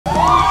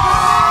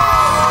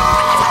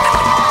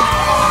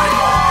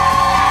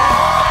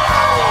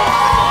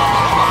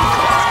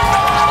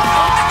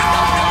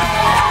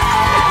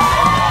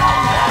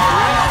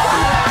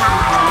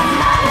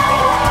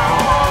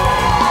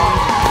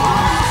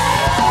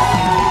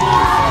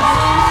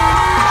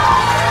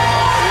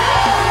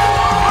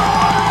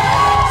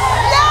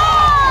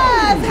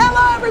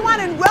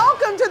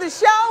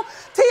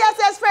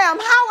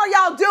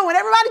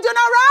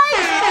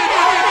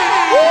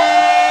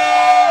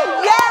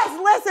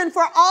listen,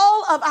 for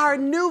all of our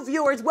new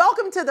viewers,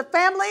 welcome to the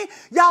family.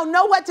 Y'all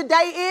know what today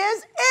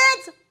is?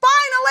 It's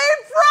finally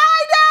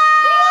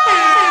Friday!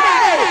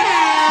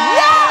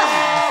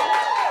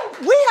 Yeah!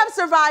 We have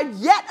survived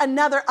yet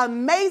another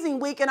amazing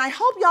week, and I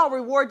hope y'all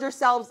reward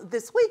yourselves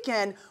this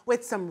weekend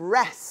with some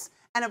rest.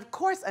 And of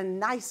course, a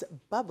nice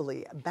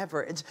bubbly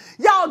beverage.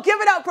 Y'all give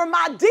it up for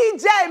my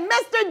DJ,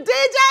 Mr.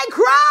 DJ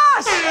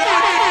Crush!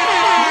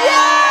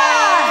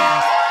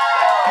 Yeah!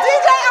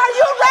 DJ, are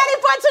you ready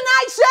for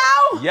tonight's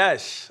show?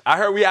 Yes. I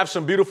heard we have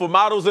some beautiful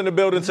models in the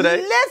building today.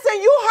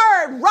 Listen, you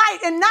heard right,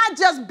 and not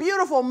just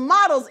beautiful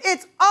models.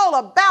 It's all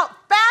about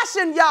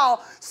fashion,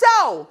 y'all.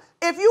 So,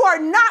 if you are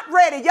not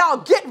ready, y'all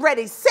get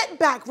ready. Sit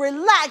back,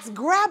 relax,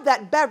 grab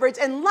that beverage,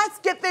 and let's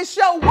get this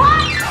show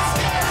what?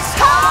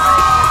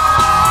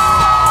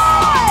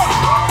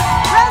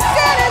 Let's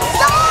get it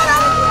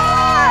started!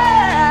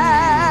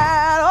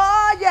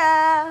 Oh,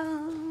 yeah.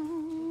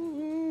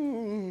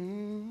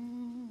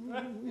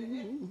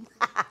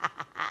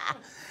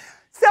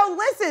 So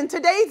listen,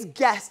 today's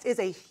guest is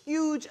a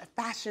huge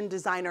fashion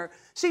designer.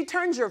 She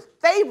turns your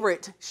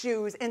favorite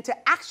shoes into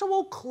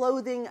actual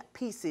clothing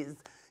pieces.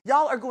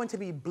 Y'all are going to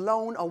be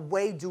blown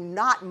away. Do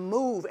not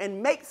move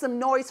and make some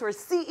noise for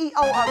CEO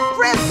of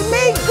Frisk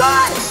Me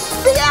Good,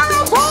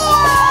 Cierra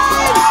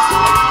Boyd!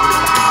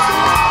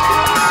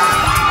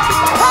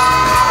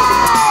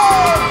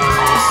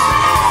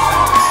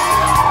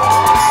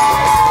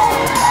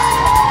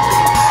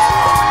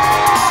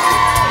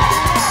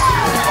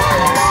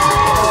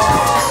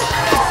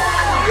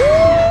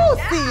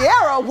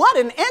 What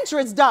an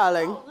entrance,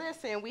 darling. Oh,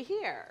 listen, we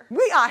here.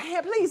 We are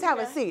here. Please have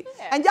a seat.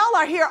 Yeah. And y'all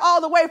are here all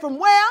the way from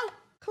where?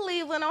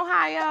 Cleveland,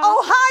 Ohio.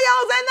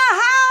 Ohio's in the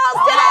house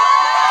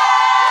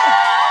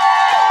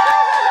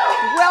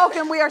today!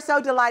 Welcome. We are so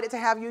delighted to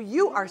have you.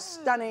 You are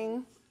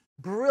stunning,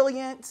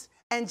 brilliant,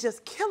 and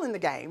just killing the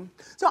game.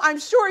 So I'm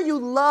sure you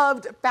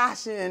loved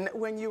fashion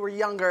when you were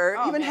younger,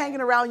 even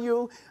hanging around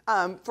you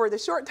for the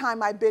short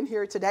time I've been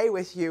here today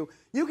with you.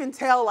 You can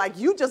tell, like,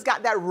 you just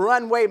got that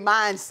runway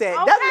mindset.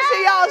 Doesn't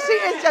she, y'all? She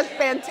is just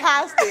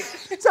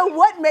fantastic. So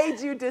what made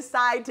you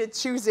decide to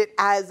choose it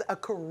as a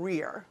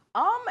career?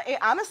 It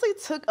honestly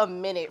took a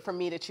minute for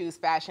me to choose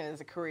fashion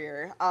as a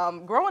career.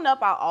 Growing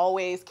up, I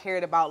always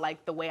cared about,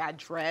 like, the way I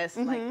dressed.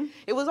 Like,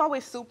 it was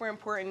always super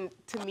important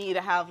to me to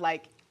have,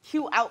 like,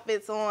 cute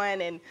outfits on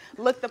and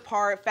look the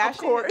part.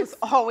 Fashion was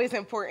always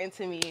important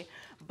to me.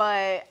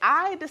 But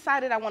I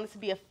decided I wanted to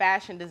be a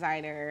fashion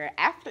designer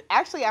after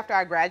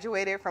I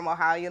graduated from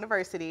Ohio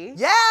University.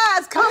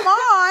 Yes, come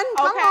on,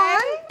 come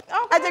on.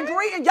 A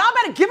degree, and y'all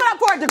better give it up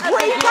for a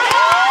degree.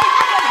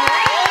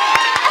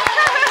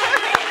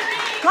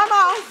 Come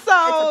on. So,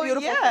 it's a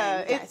beautiful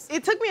thing. Yes.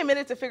 It took me a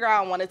minute to figure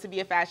out I wanted to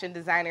be a fashion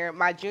designer.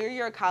 My junior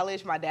year of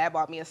college, my dad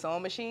bought me a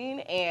sewing machine,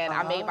 and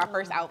I made my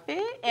first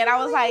outfit, and I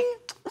was like,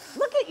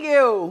 look at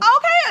you.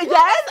 Okay,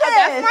 yes,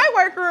 that's my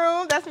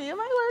workroom. That's me in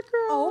my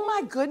workroom. Oh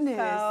my goodness,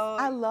 so,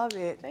 I love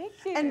it. Thank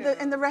you.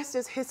 And the rest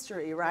is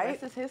history, right?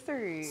 The rest is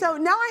history. So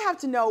now I have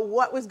to know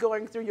what was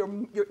going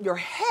through your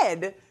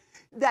head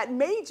that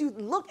made you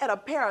look at a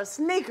pair of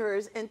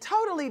sneakers and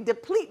totally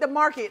deplete the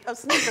market of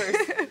sneakers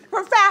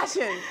for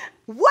fashion.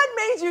 What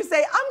made you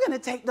say, I'm gonna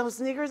take those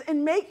sneakers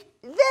and make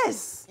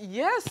this?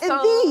 Yes, and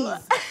these.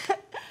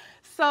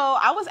 So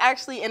I was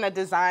actually in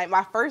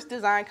my first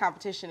design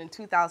competition in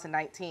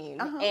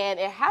 2019, and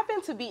it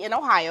happened to be in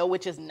Ohio,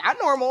 which is not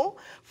normal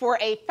for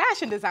a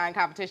fashion design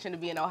competition to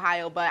be in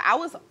Ohio, but I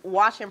was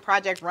watching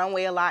Project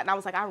Runway a lot, and I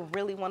was like, I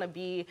really want to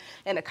be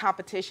in a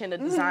competition, a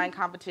design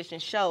competition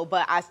show,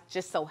 but I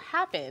just so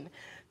happened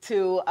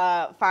to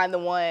find the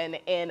one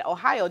in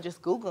Ohio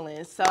just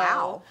Googling. So.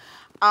 Wow.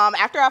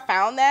 After I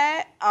found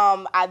that,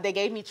 they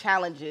gave me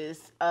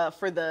challenges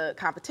for the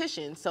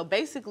competition. So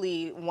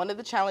basically, one of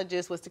the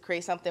challenges was to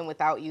create something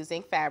without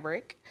using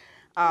fabric.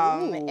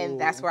 And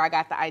that's where I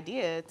got the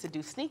idea to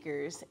do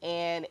sneakers.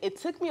 And it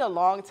took me a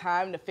long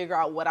time to figure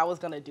out what I was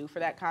going to do for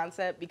that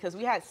concept because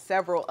we had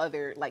several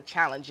other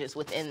challenges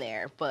within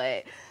there.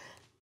 But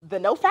the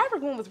no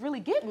fabric one was really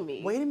getting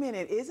me. Wait a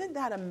minute, isn't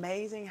that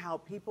amazing how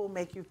people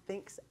make you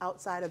think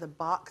outside of the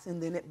box and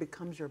then it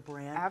becomes your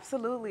brand?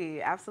 Absolutely,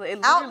 absolutely.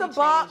 It Out the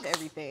box, changed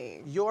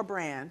everything. Your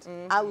brand.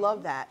 I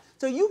love that.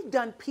 So you've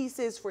done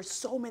pieces for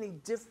so many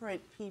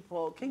different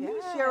people. Can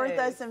you share with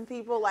us some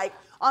people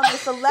on the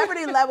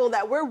celebrity level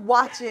that we're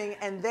watching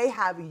and they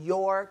have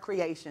your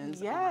creations?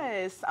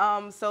 Yes.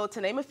 So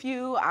to name a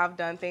few, I've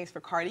done things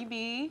for Cardi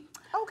B.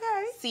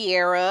 Okay.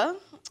 Ciara.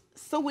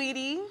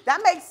 Saweetie.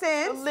 That makes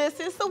sense.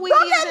 Listen, Saweetie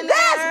Look at in this,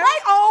 there.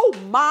 right? Oh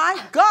my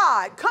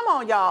God. Come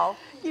on, y'all.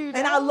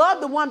 And I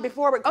love the one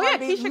before with Cardi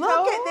B. Keisha Look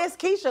Cole. at this,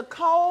 Keisha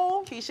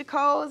Cole. Keisha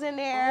Cole's in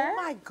there. Oh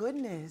my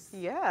goodness.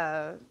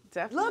 Yeah,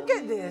 definitely. Look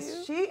at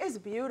this. She is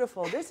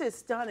beautiful. This is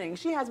stunning.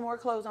 She has more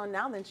cloothes on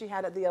now than she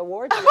had at the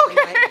awards.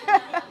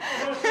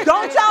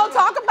 Don't y'all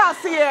talk about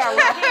Ciara.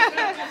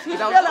 She's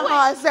feeling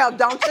herself.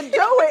 Don't you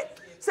do it.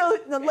 So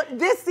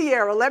this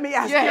Ciara, let me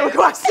ask you a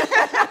question.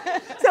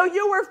 So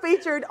you were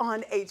featured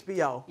on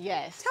HBO.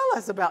 Yes. Tell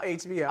us about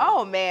HBO.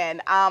 Oh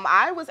man,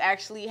 I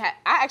actually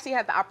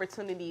had the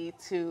opportunity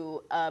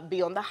to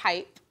be on The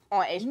Hype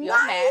on HBO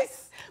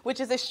Max, which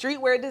is a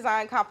streetwear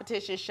design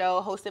competition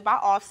show hosted by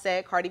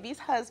Offset, Cardi B's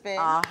husband.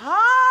 The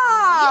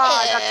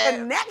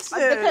connection.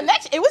 The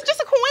connection. It was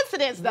just a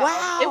coincidence, though.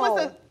 Wow. It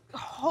was a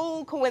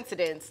whole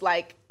coincidence,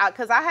 like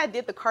because I had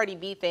did the Cardi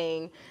B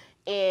thing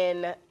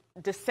in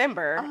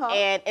December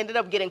and ended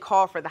up getting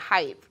called for The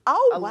Hype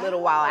a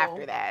little while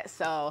after that.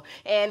 So,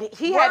 and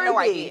he had no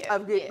idea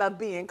of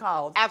being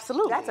called.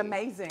 Absolutely. That's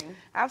amazing.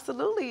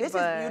 Absolutely. This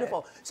is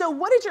beautiful. So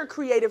what is your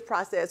creative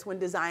process when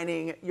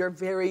designing your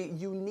very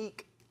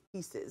unique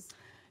pieces?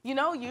 You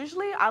know,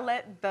 usually I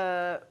let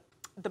the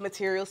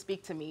material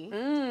speak to me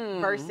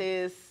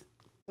versus,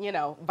 you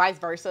know, vice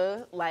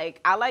versa.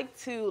 Like, I like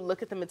to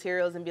look at the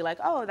materials and be like,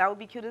 oh, that would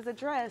be cute as a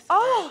dress.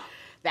 Oh.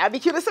 That'd be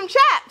cute as some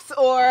chaps,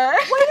 or...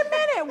 Wait a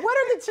minute, what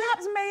are the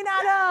chaps made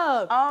out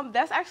of?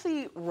 That's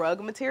actually rug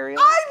material.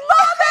 I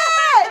love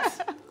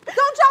it!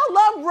 Don't y'all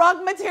love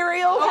rug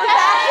material for fashion?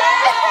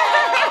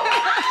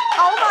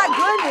 Oh my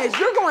goodness,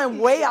 you're going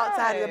way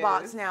outside of the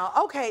box now.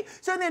 Okay,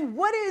 so then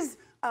what is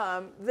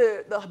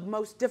the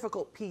most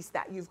difficult piece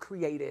that you've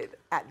created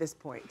at this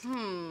point?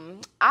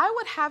 I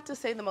would have to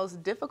say the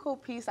most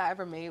difficult piece I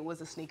ever made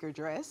was a sneaker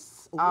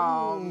dress.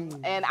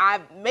 And I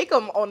make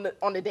them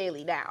on the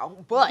daily now.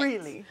 But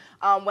really?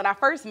 When I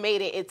first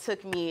made it, it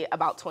took me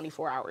about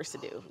 24 hours to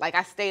do. Like,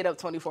 I stayed up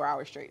 24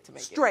 hours straight to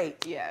make it.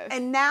 Straight? Yes.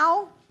 And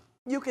now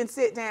you can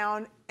sit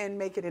down and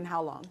make it in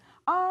how long?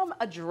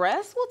 A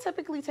dress will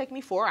typically take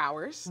me 4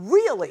 hours.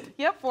 Really?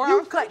 Yep, 4 hours.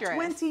 You cut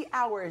 20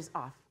 hours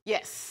off.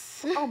 Yes.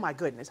 Oh my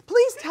goodness.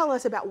 Please tell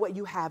us about what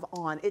you have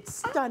on. It's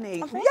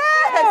stunning. Thank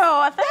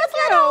Yes! you. Thank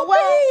you.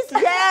 Well,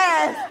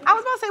 yes! I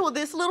was about to say, well,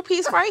 this little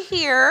piece right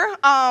here,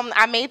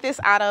 I made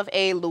this out of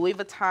a Louis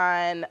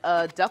Vuitton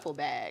duffel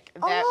bag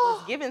that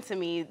was given to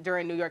me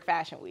during New York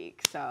Fashion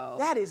Week. So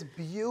that is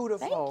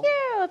beautiful. Thank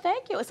you.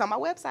 Thank you. It's on my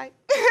website.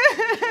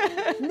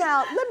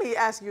 Now, let me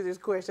ask you this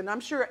question.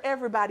 I'm sure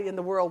everybody in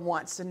the world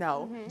wants to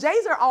know.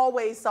 J's are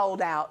always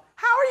sold out.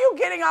 How are you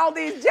getting all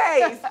these J's?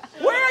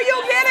 Where are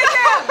you getting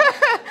them?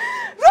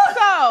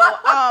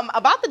 So,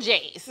 about the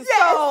J's. Yes.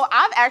 So,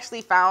 I've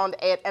actually found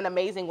an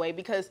amazing way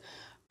because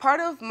part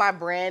of my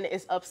brand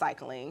is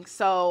upcycling.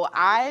 So,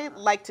 I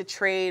like to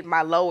trade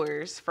my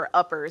lowers for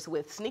uppers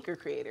with sneaker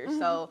creators.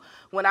 So,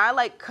 when I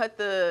like cut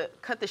the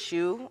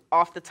shoe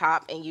off the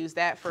top and use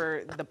that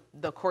for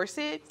the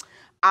corset,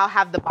 I'll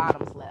have the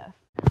bottoms left.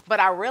 But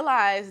I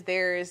realized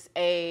there's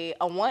a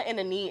want and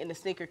a need in the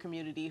sneaker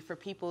community for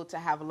people to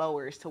have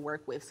lowers to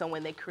work with. So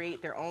when they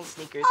create their own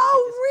sneakers,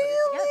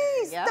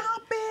 really? Yep.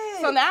 Stop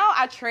it. So now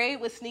I trade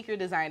with sneaker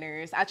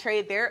designers. I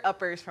trade their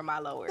uppers for my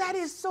lowers. That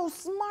is so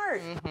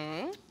smart.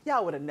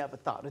 Y'all would have never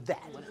thought of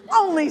that.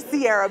 Only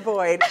Cierra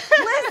Boyd.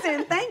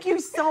 Listen, thank you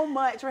so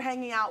much for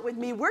hanging out with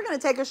me. We're going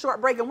to take a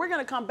short break and we're going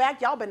to come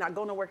back. Y'all better not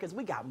go nowhere because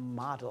we got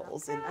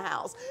models in the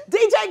house.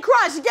 DJ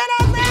Crush, get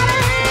us out of here!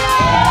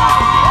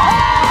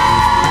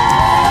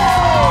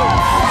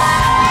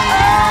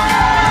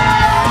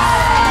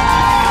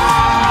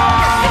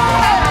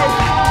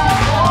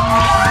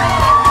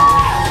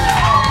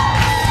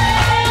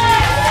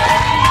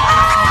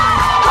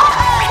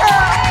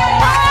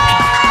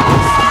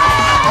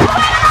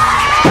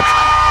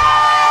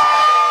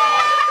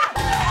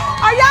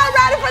 Are y'all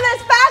ready for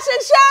this fashion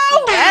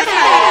show? Yes.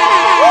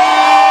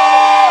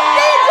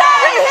 DJ,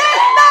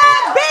 hit the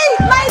beat,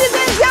 ladies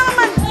and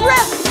gentlemen.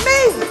 Frisk Me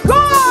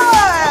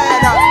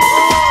Good.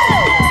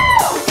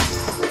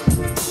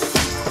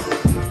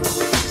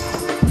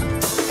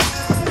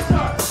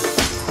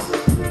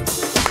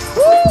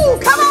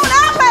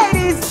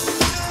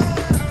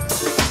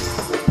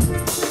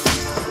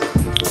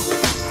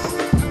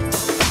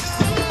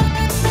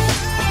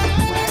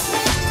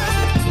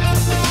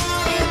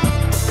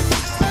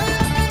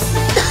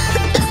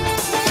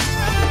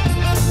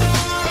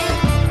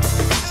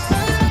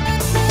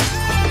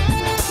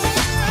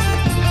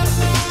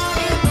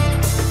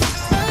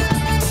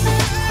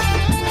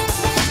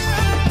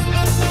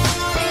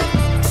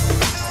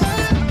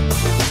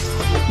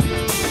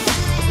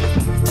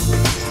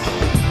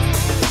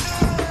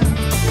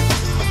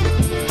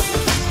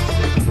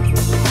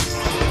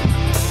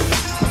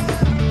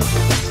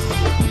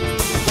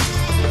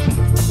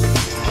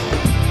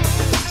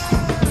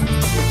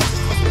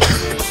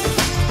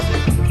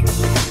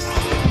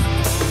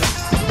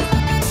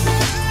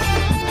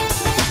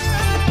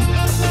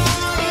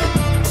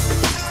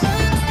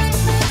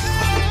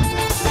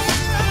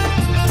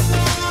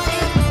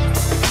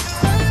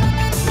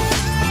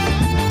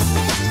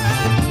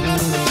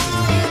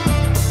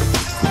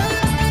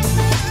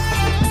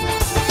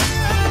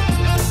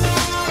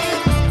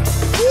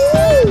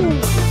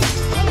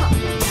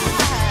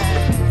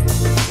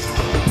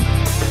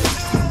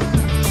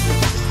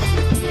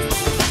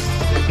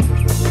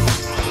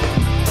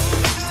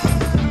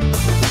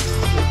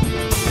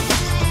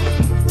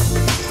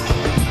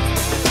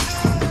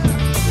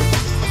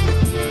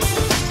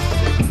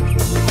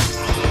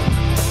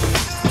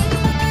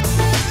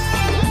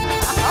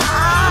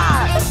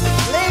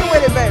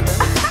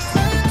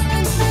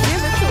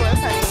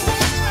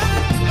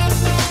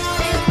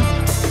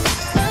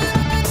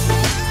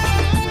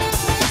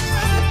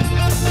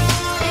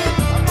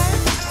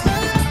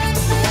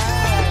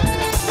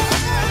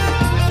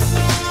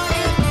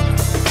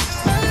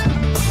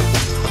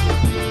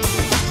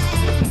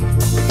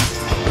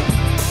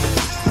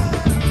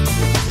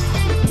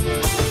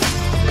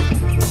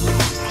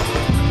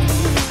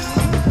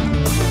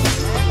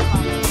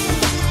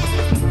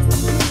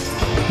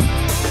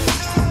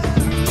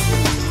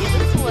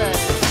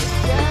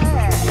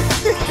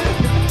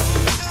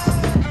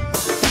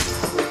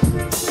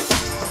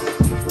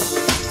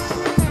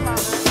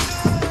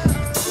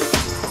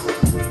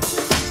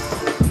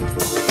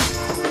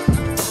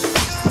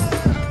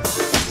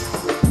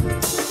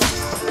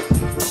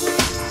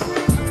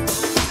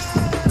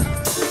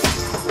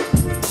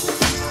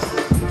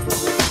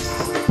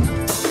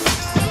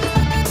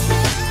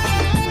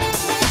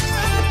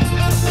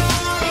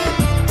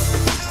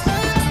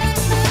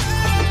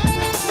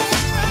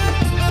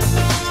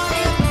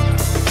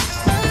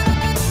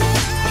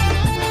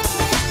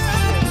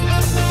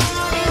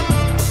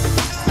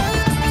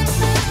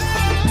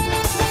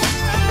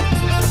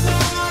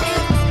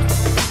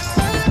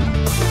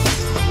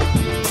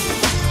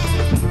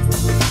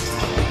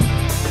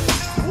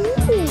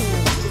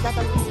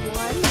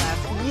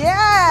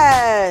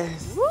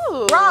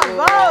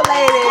 Bravo,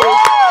 ladies.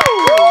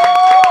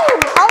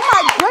 Oh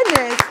my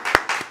goodness.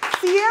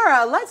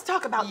 Ciara, let's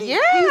talk about these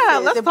pieces.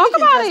 Let's if talk we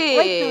can about just it.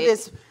 break through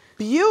this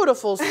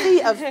beautiful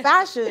sea of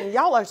fashion.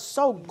 Y'all are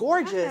so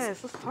gorgeous.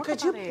 Yes, let's talk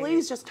Could you about it.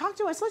 please just talk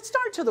to us? Let's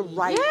start to the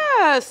right.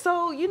 Yeah,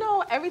 so you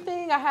know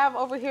everything I have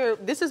over here.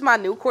 This is my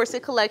new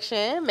corset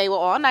collection, made with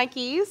all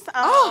Nikes.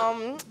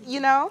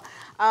 You know,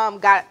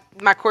 got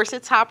my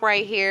corset top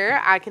right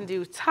here. I can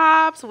do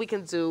tops. We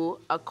can do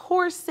a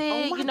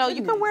corset. You know,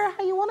 you can wear it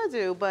how you want to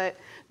do, but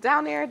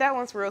down there, that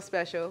one's real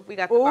special. We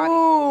got the body.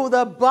 Ooh,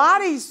 the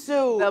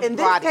bodysuit. And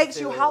this bodysuit.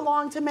 takes you how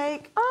long to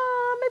make?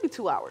 Maybe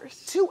 2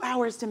 hours. 2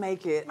 hours to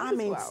make it. I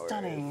mean, 2 hours.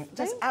 stunning.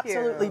 Just Thank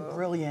absolutely you.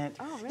 brilliant.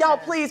 Oh, man. Y'all,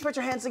 please put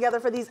your hands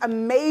together for these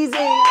amazing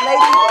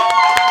ladies.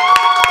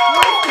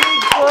 Frisk Me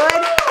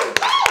Good.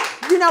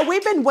 You know,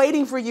 we've been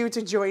waiting for you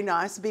to join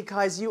us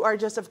because you are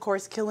just, of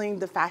course, killing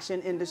the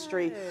fashion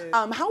industry.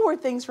 How were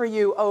things for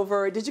you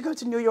did you go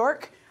to New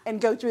York and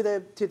go through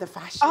the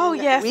fashion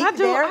week I do.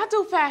 there? I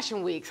do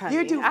fashion weeks, honey.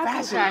 You do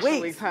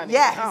fashion weeks, honey.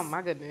 yes. Oh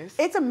my goodness.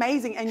 It's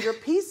amazing, and your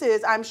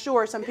pieces, I'm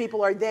sure some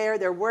people are there.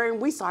 They're wearing.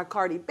 We saw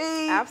Cardi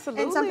B,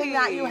 Absolutely. and something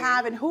that you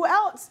have, and who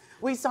else?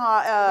 We saw.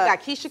 We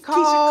got Keisha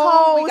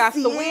Cole. We got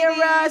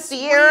Ciara.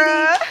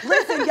 Ciara.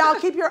 Listen, y'all,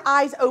 keep your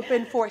eyes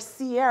open for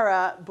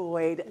Cierra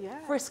Boyd. Yes.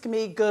 Frisk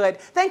Me Good.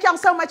 Thank y'all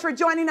so much for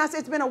joining us.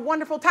 It's been a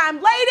wonderful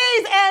time,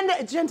 ladies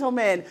and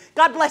gentlemen.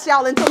 God bless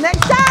y'all. Until next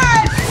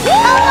time. Come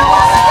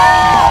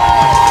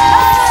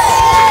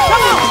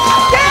on,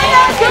 stand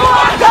up to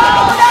our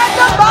goal at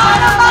the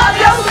bottom of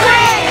your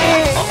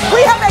screen.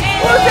 We have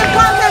exclusive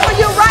content for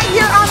you right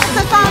here on the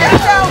Sisaundra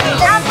Show,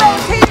 Afro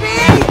TV.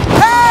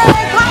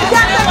 Hey,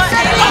 contact us,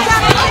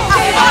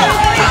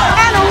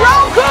 and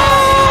Roku.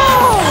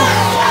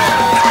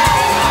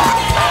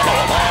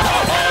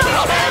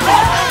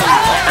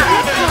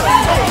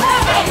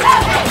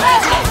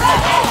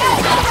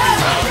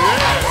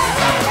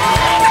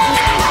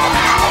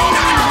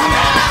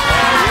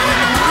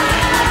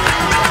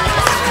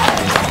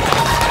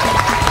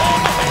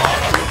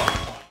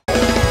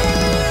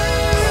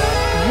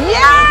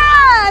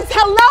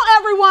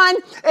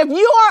 If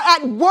you are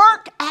at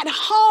work, at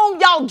home,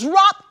 y'all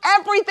drop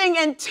everything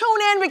and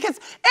tune in because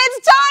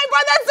it's time for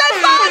the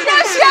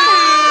Sisaundra Show!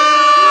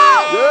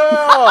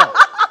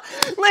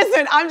 Yeah!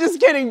 Listen, I'm just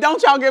kidding.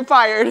 Don't y'all get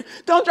fired.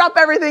 Don't drop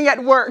everything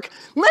at work.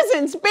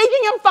 Listen,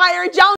 speaking of fired, y'all